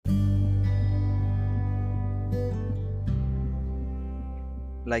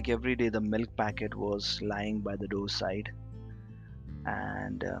Like every day, the milk packet was lying by the doorside,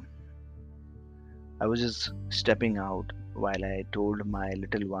 and I was just stepping out while I told my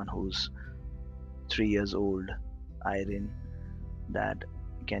little one, who's 3 years old, Irene, that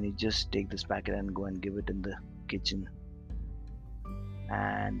can you just take this packet and go and give it in the kitchen?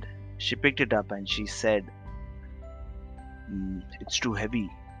 And she picked it up and she said, It's too heavy.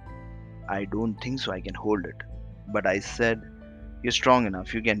 I don't think so. I can hold it. But I said, You're strong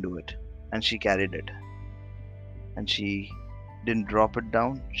enough. You can do it. And she carried it. And she didn't drop it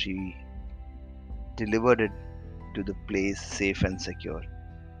down. She delivered it to the place safe and secure.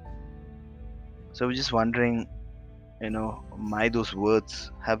 So I was just wondering, my those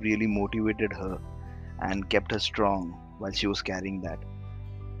words have really motivated her and kept her strong while she was carrying that.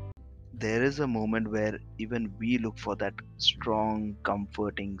 There is a moment where even we look for that strong,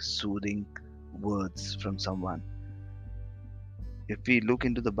 comforting, soothing words from someone. If we look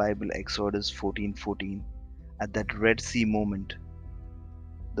into the Bible, Exodus 14:14, at that Red Sea moment,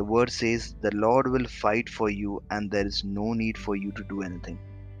 the word says, The Lord will fight for you, and there is no need for you to do anything.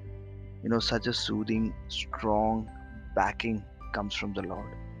 Such a soothing, strong backing comes from the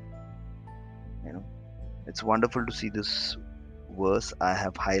Lord. You know, it's wonderful to see this verse. I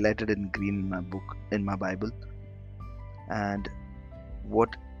have highlighted in green in my book, in my Bible. And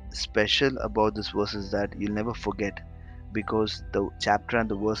what special about this verse is that you'll never forget because the chapter and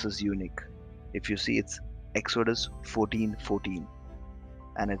the verse is unique. If you see, it's Exodus 14:14,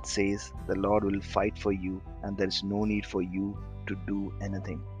 and it says, The Lord will fight for you, and there is no need for you to do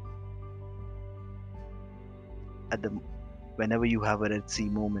anything. At the Whenever you have a Red Sea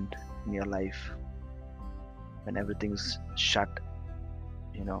moment in your life, when everything's shut,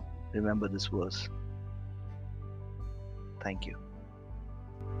 remember this verse. Thank you.